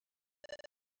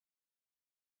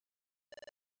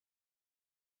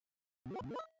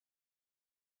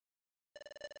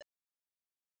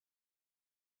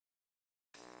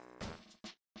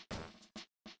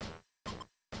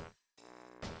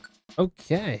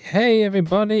Okay, hey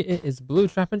everybody, it is Blue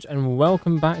Trapinch and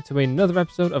welcome back to another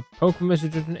episode of Pokemon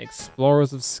Mystery-Driven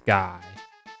Explorers of Sky.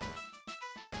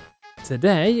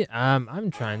 Today,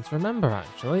 I'm trying to remember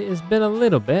actually. It's been a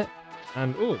little bit,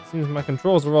 and it seems my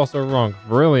controls are also wrong.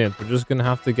 Brilliant, we're just gonna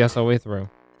have to guess our way through.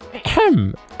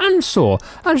 Ahem, and so,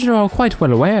 as you are quite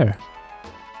well aware,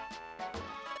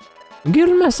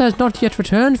 Guildmaster has not yet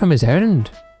returned from his errand.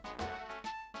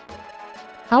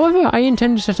 However, I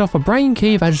intend to set off a brine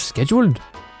cave as scheduled.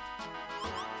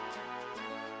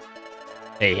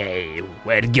 Hey,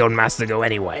 where did Guildmaster go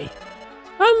anyway?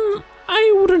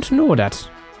 I wouldn't know that.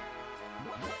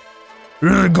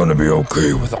 You're gonna be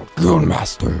okay without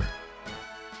Guildmaster.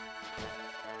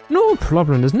 No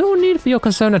problem, there's no need for your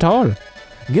concern at all.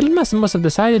 Guildmaster must have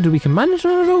decided we can manage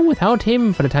on our own without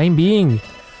him for the time being.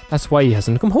 That's why he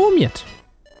hasn't come home yet.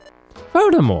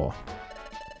 Furthermore,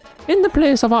 in the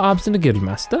place of our absent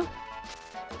Guildmaster,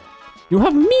 you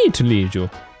have me to lead you.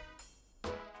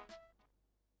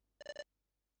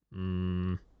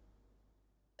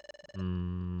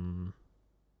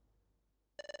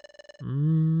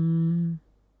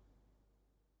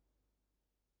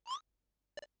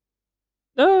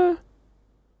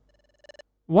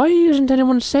 Why isn't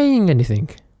anyone saying anything?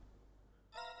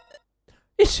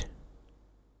 It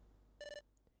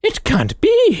can't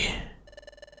be.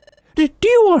 Do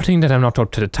you all think that I'm not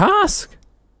up to the task?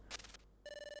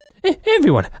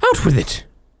 Everyone, out with it!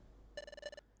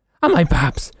 Am I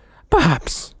perhaps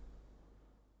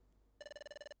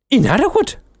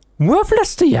inadequate?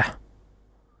 Worthless to you?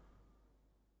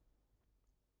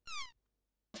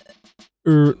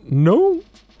 No?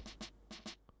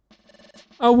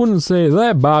 I wouldn't say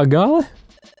that, by golly.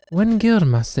 When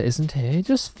Guildmaster isn't here, it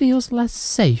just feels less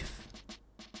safe.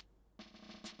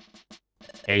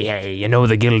 Hey, you know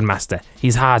the Guildmaster.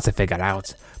 He's hard to figure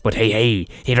out. But hey,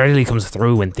 he really comes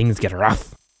through when things get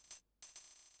rough.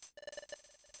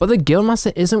 But the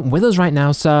Guildmaster isn't with us right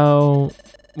now, so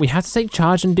we have to take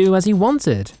charge and do as he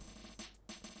wanted.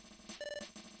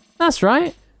 That's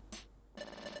right.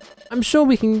 I'm sure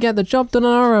we can get the job done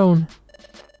on our own.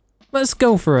 Let's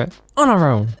go for it, on our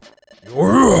own.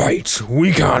 You're right,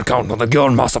 we can't count on the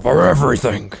Guildmaster for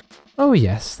everything. Oh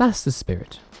yes, that's the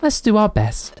spirit. Let's do our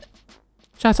best.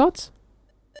 Chatot,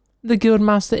 the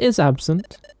Guildmaster is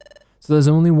absent, so there's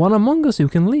only one among us who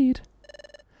can lead.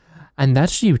 And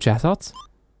that's you, Chatot.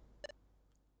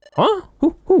 Huh?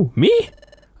 Who, me?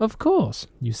 Of course,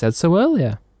 you said so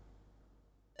earlier.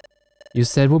 You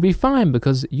said we'll be fine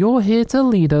because you're here to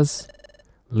lead us.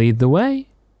 Lead the way.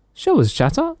 Show us,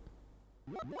 Chatot.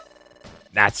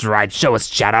 That's right, show us,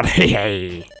 Chatot.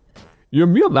 Hey. You're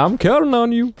mute, I'm counting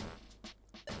on you.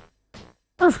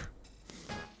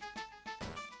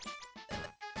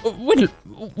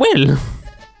 Well,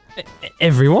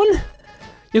 everyone,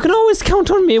 you can always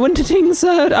count on me when things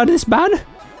are this bad.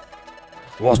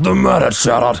 What's the matter,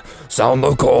 Chatot? Sound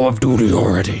the call of duty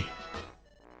already.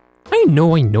 I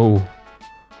know.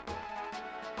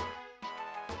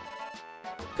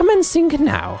 Commencing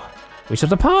now. We shall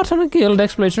depart on a guild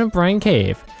exploration of Brine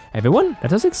Cave. Everyone,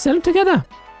 let us excel together.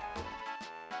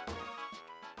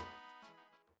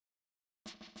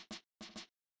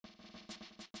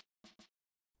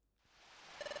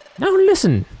 Now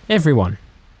listen, everyone.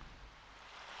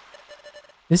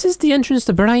 This is the entrance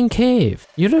to Brine Cave.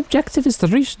 Your objective is to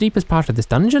reach the deepest part of this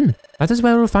dungeon. That is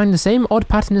where we'll find the same odd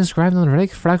pattern described on the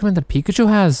relic fragment that Pikachu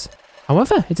has.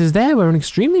 However, it is there where an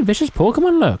extremely vicious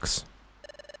Pokemon lurks.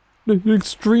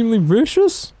 Extremely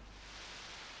vicious?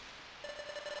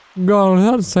 God,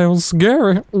 that sounds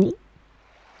scary.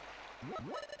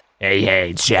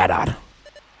 Hey, Chatot.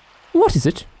 What is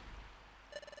it?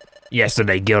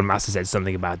 Yesterday, Guildmaster said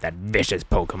something about that vicious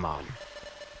Pokemon.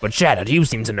 But Chatot, you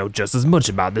seem to know just as much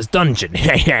about this dungeon.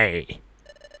 Hey.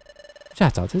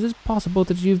 Chatot, is it possible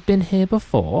that you've been here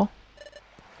before?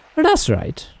 That's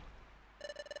right.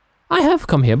 I have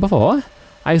come here before.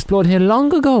 I explored here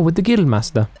long ago with the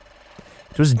Guildmaster.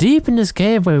 It was deep in this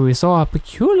cave where we saw a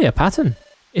peculiar pattern.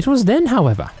 It was then,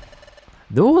 however,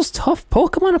 those tough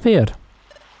Pokemon appeared.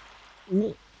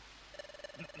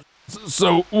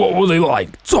 So, what were they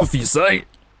like? Tough, you say?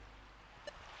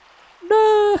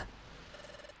 Nah,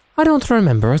 I don't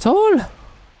remember at all.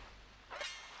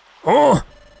 Huh?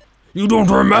 You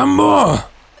don't remember?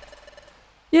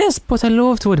 Yes, but I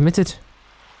loathe to admit it.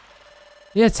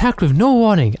 They attacked with no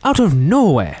warning, out of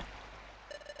nowhere.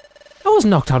 I was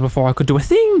knocked out before I could do a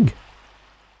thing.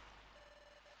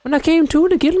 When I came to,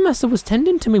 the Guildmaster was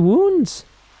tending to my wounds.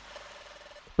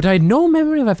 but I had no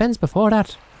memory of events before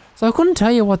that, so I couldn't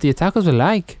tell you what the attackers were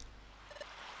like.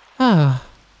 Ah.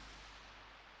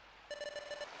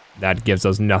 That gives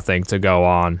us nothing to go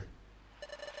on.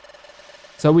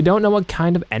 So we don't know what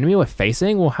kind of enemy we're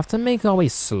facing, we'll have to make our way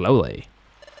slowly.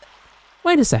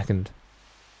 Wait a second.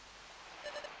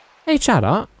 Hey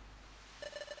chatot.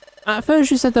 At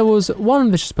first you said there was one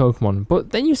vicious Pokemon,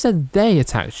 but then you said they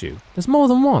attacked you. There's more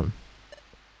than one.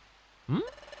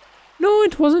 No,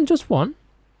 it wasn't just one.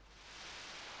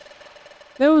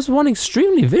 There was one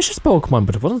extremely vicious Pokemon,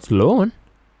 but it wasn't alone.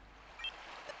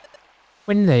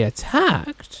 When they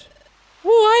attacked? Oh,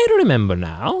 I remember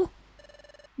now.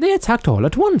 They attacked all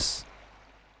at once.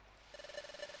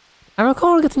 I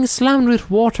recall getting slammed with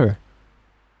water.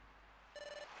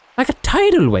 Like a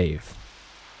tidal wave.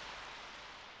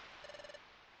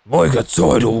 Like a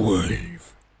tidal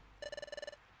wave.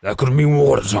 That could mean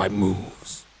water type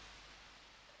moves.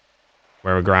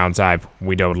 We're a ground type.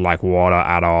 We don't like water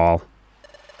at all.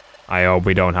 I hope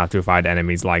we don't have to fight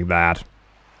enemies like that.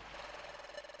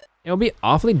 It would be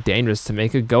awfully dangerous to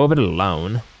make a go of it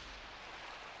alone.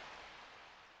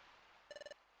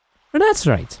 But that's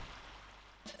right.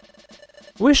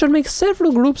 We should make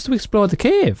several groups to explore the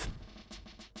cave.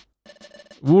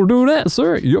 We'll do that,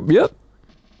 sir. Yep.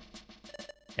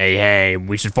 Hey,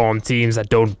 we should form teams that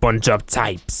don't bunch up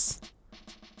types.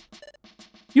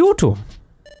 You two.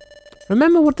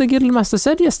 Remember what the guildmaster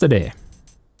said yesterday?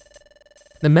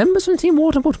 The members from Team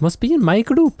Waterboat must be in my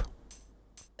group.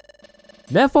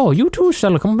 Therefore, you two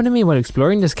shall accompany me while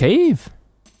exploring this cave.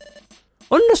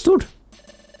 Understood.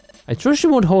 I trust you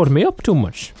won't hold me up too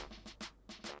much.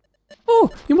 Oh,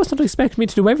 you must not expect me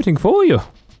to do everything for you.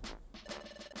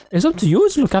 It's up to you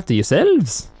to look after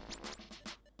yourselves.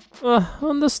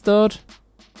 Understood.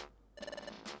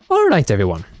 Alright,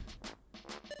 everyone.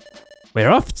 We're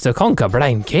off to conquer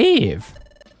Brine Cave.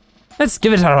 Let's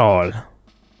give it our all.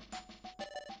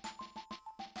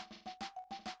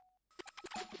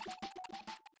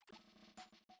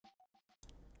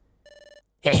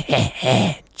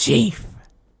 Hehehe, Chief.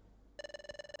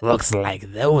 Looks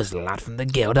like those lot from the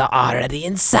guild are already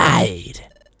inside.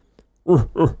 Shall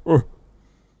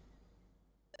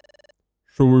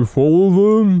we follow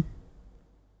them?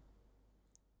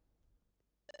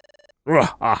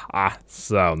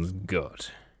 Sounds good.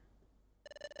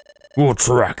 We'll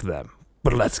track them,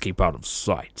 but let's keep out of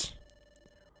sight.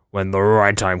 When the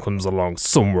right time comes along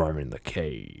somewhere in the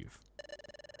cave.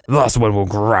 That's when we'll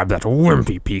grab that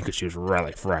wimpy Pikachu's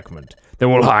relic fragment. Then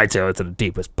we'll hightail it to the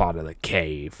deepest part of the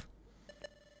cave.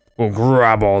 We'll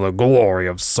grab all the glory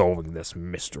of solving this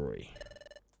mystery.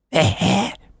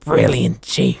 Hehe, brilliant,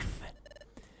 Chief.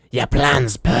 Your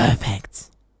plan's perfect.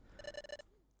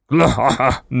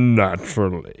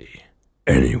 Naturally.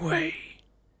 Anyway,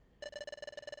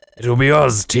 it'll be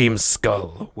us, Team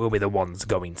Skull. We'll be the ones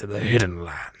going to the hidden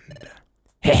land.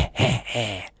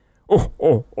 Hehehe.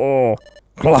 Oh.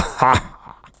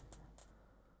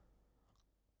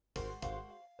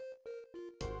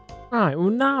 Right, well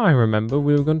now I remember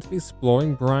we were going to be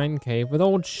exploring Brine Cave with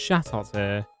old Chatot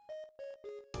here.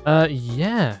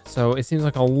 Yeah, so it seems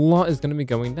like a lot is going to be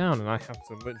going down and I have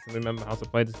to literally remember how to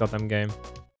play this goddamn game.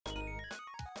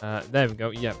 There we go,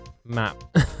 yep, map.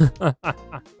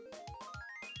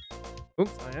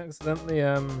 Oops, I accidentally,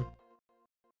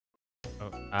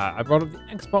 I brought up the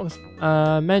Xbox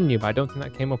menu, but I don't think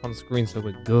that came up on screen, so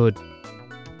we're good.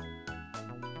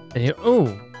 And here,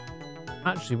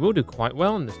 actually, we'll do quite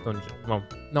well in this dungeon. Well,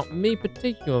 not me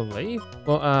particularly,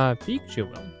 but Pikachu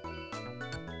will.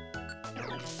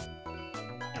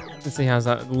 Since he has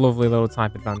that lovely little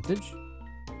type advantage.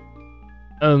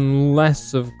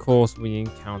 Unless, of course, we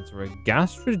encounter a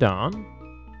Gastrodon.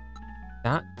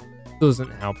 That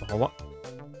doesn't help a whole lot.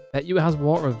 Bet you it has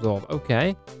water absorb.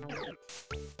 Okay.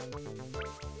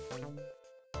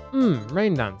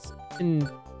 Rain dance.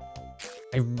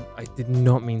 I did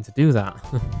not mean to do that.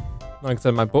 Like I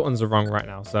said, my buttons are wrong right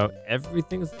now, so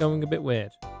everything's going a bit weird.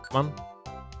 Come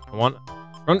on.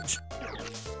 Crunch.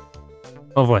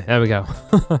 Oh boy, there we go.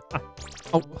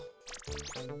 Oh.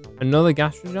 Another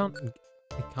Gastrodon?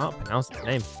 I can't pronounce its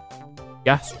name.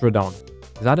 Gastrodon.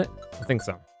 Is that it? I think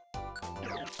so.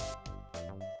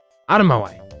 Out of my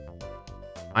way.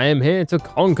 I am here to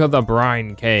conquer the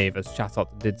Brine Cave, as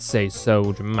Chatot did say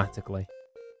so dramatically.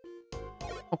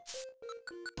 Oh.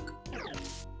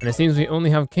 And it seems we only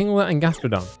have Kingler and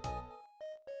Gastrodon.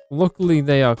 Luckily,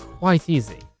 they are quite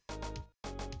easy.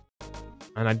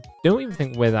 And I don't even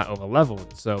think we're that over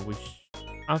leveled, so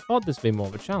I thought this would be more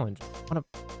of a challenge.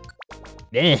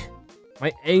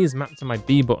 My A is mapped to my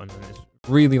B button, and it's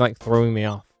really like throwing me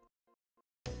off.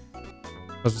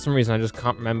 Because for some reason I just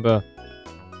can't remember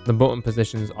the button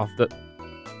positions off the...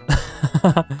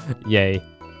 Yay.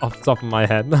 Off the top of my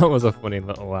head. That was a funny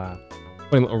little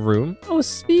room. Oh, a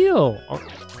Spheal! Oh,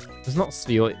 it's not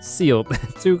Spheal, it's Sealed.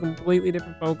 Two completely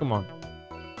different Pokemon.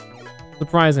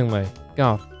 Surprisingly.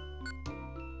 God.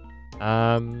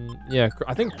 Yeah,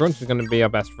 I think Crunch is going to be our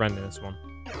best friend in this one.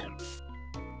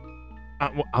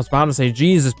 I was about to say,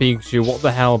 Jesus Pikachu, what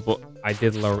the hell, but I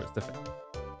did lower its defense.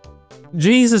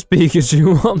 Jesus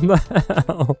Pikachu, what the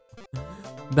hell?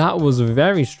 That was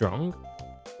very strong.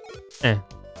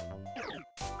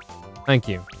 Thank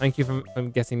you. Thank you for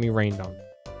getting me rained on.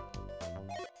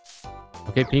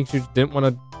 Okay, Pikachu didn't want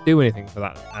to do anything for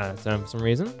that for some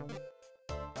reason.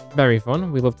 Very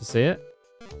fun. We love to see it.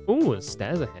 Ooh, the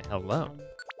stairs are here. Hello.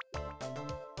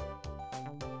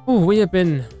 Ooh, we have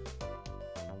been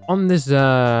on this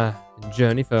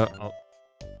journey for... Oh.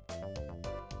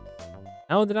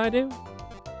 How did I do?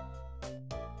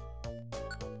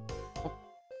 Oh.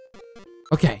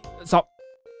 Okay, stop.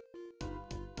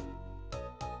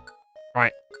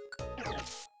 Right.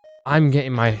 I'm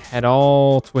getting my head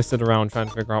all twisted around trying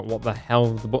to figure out what the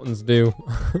hell the buttons do.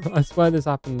 I swear this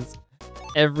happens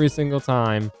every single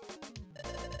time.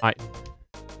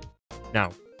 Now,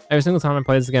 every single time I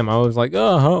play this game, I was like,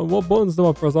 oh, what buttons do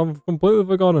I press? I've completely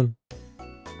forgotten.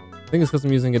 I think it's because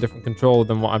I'm using a different controller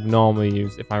than what I've normally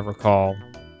used, if I recall.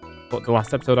 But the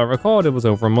last episode I recorded was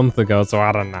over a month ago, so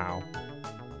I don't know.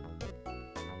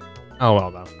 Oh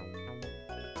well, though.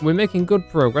 We're making good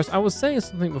progress. I was saying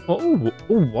something before. Ooh,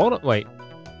 water. Wait.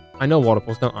 I know water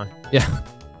pulse, don't I? Yeah.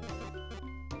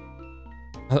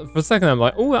 For a second, I'm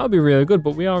like, oh, that'll be really good,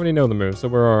 but we already know the move, so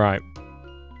we're alright.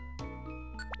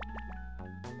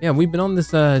 Yeah, we've been on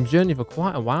this journey for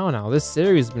quite a while now. This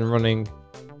series has been running...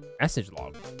 Message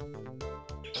log.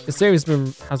 This series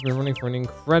has been running for an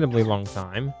incredibly long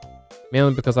time.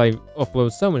 Mainly because I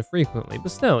upload so infrequently. But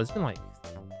still, it's been like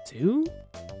 2,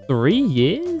 3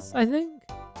 years, I think?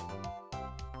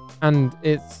 And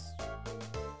it's...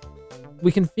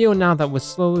 We can feel now that we're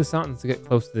slowly starting to get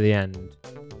close to the end.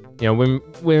 You know,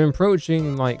 we're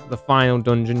approaching like the final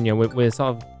dungeon. You know, we're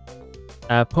sort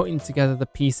of putting together the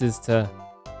pieces to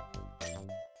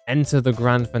enter the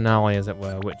grand finale, as it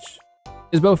were, which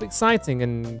is both exciting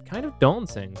and kind of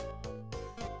daunting.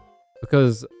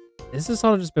 Because this has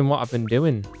sort of just been what I've been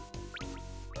doing.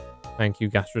 Thank you,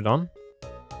 Gastrodon.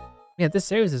 Yeah, this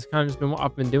series has kind of just been what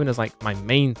I've been doing as like my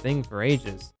main thing for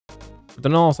ages. I've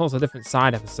done all sorts of different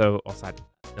side videos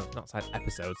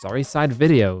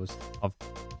of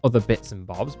other bits and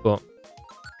bobs, but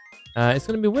it's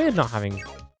going to be weird not having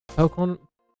Pokemon.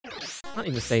 I can't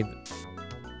even say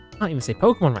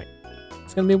Pokemon right.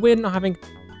 It's going to be weird not having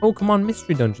Pokemon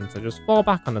Mystery Dungeon, so just fall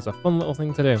back on as a fun little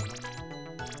thing to do.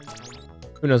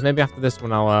 Who knows, maybe after this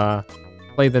one I'll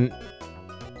play the...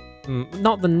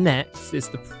 not the next, it's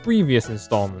the previous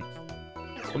installment.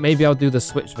 But maybe I'll do the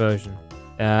Switch version.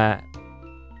 What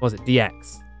was it?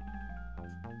 DX.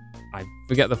 I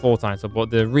forget the full title, but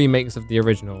the remakes of the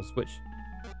originals, which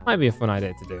might be a fun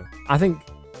idea to do. I think,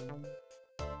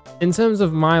 in terms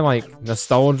of my like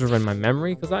nostalgia and my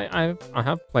memory, because I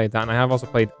have played that, and I have also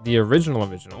played the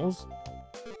originals.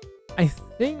 I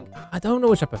don't know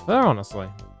which I prefer, honestly,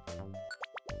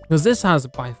 because this has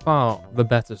by far the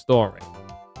better story.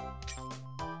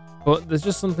 But there's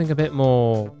just something a bit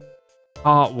more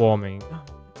heartwarming.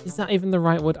 Is that even the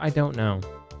right word? I don't know.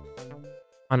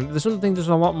 And there's something just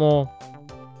a lot more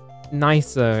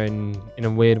nicer in a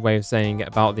weird way of saying it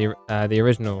about the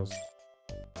originals.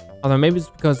 Although maybe it's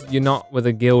because you're not with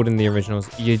a guild in the originals.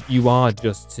 You are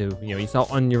just two. You know, you start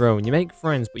on your own. You make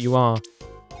friends, but you are.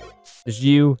 There's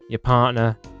you, your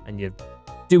partner, and you're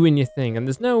doing your thing. And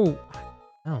there's no.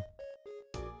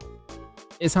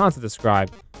 It's hard to describe.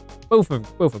 Both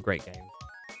are great games,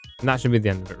 and that should be the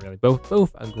end of it. Really,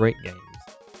 both are great games.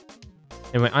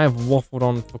 Anyway, I have waffled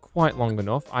on for quite long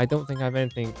enough. I don't think I have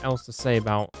anything else to say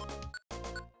about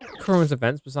current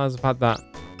events besides the fact that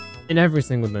in every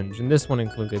single dungeon, this one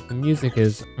included, the music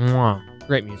is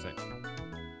great music.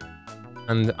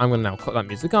 And I'm going to now cut that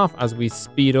music off as we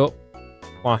speed up,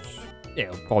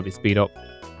 it'll probably speed up,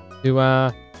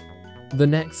 to the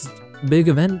next big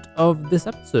event of this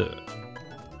episode.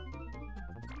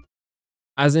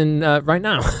 As in, right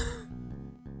now.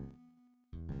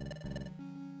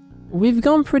 We've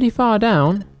gone pretty far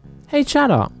down. Hey,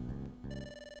 Chatot.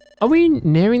 Are we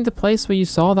nearing the place where you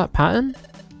saw that pattern?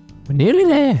 We're nearly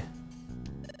there.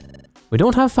 We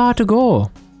don't have far to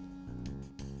go.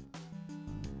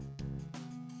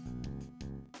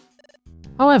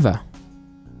 However,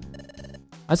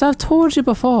 as I've told you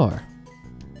before,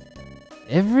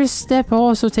 every step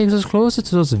also takes us closer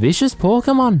to those vicious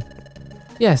Pokemon.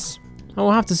 Yes, and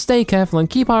we'll have to stay careful and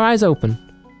keep our eyes open.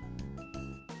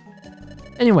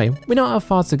 Anyway, we don't have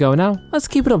far to go now. Let's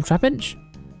keep it up, Trapinch.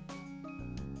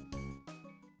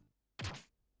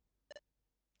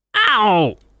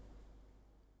 Ow!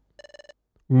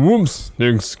 Whoops,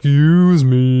 excuse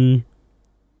me.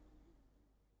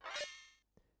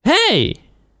 Hey!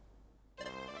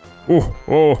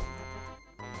 Oh.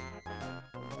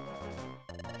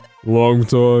 Long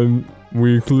time,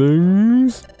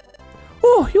 weaklings.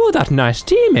 Oh, you're that nice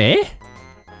team, eh?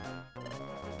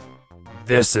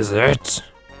 This is it.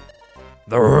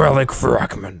 The relic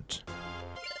fragment.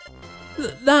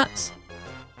 That's...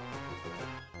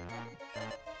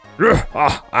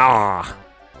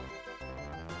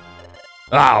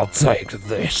 I'll take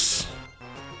this.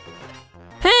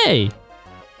 Hey!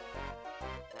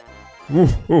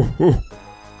 Oh.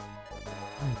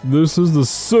 This is the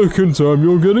second time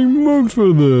you're getting mugged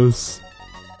for this.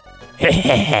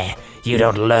 You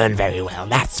don't learn very well,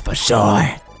 that's for sure.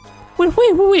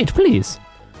 Wait, please.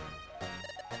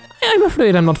 I'm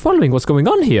afraid I'm not following what's going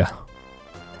on here.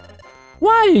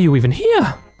 Why are you even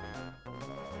here?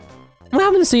 I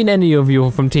haven't seen any of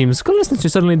you from Team Skull since you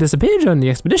suddenly disappeared during the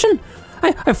expedition.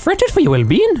 I fretted for your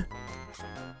well-being.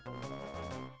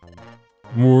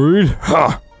 Worried?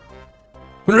 Ha!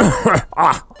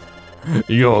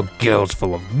 Your guild's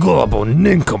full of gullible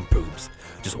nincompoops,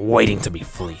 just waiting to be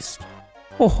fleeced.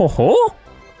 Ho.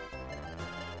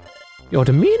 Your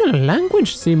demeanor and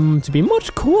language seem to be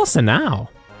much coarser now.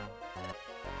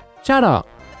 Chatot,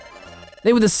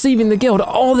 they were deceiving the guild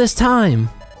all this time.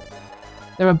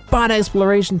 They're a bad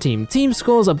exploration team. Team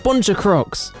Skull's a bunch of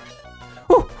crooks.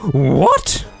 Oh,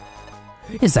 what?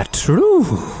 Is that true?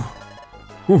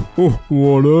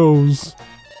 What else?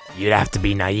 You'd have to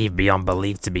be naive beyond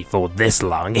belief to be fooled this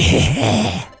long.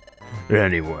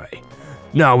 Anyway,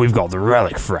 now we've got the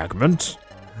relic fragment.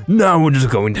 Now we're just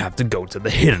going to have to go to the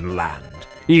hidden land.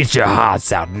 Eat your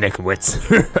hearts out, Nickwits.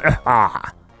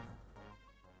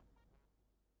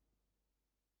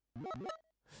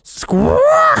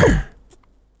 Squawk!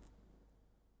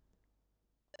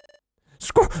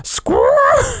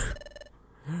 Squawk!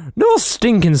 No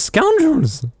stinking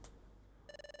scoundrels!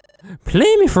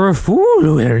 Play me for a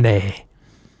fool, will they?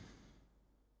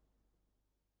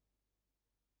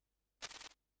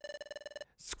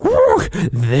 Squawk!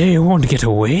 They won't get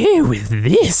away with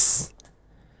this.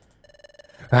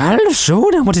 I'll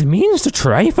show them what it means to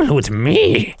trifle with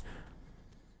me.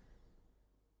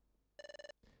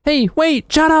 Hey, wait,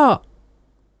 Chatot!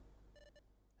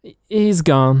 He's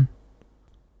gone.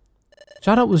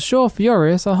 Chatot was sure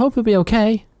furious. I hope he'll be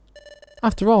okay.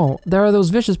 After all, there are those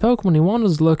vicious Pokemon he warned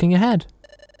us lurking ahead.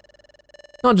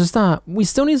 Not just that, we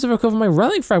still need to recover my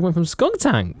relic fragment from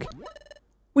Skuntank.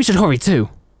 We should hurry too.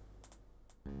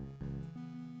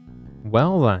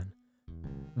 Well then,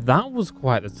 that was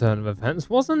quite the turn of events,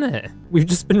 wasn't it? We've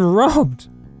just been robbed,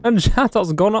 and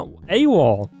Chatot's gone up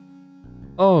AWOL.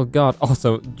 Oh god,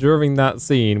 also, during that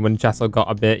scene when Chatot got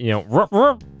a bit,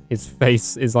 his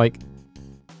face is like,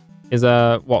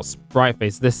 sprite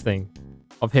face, this thing,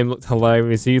 of him looked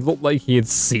hilarious. He looked like he had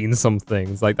seen some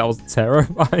things, like that was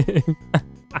terrifying.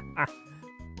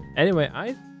 Anyway,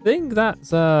 I think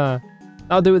that'll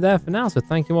do it there for now, so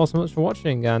thank you all so much for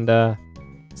watching, and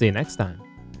see you next time.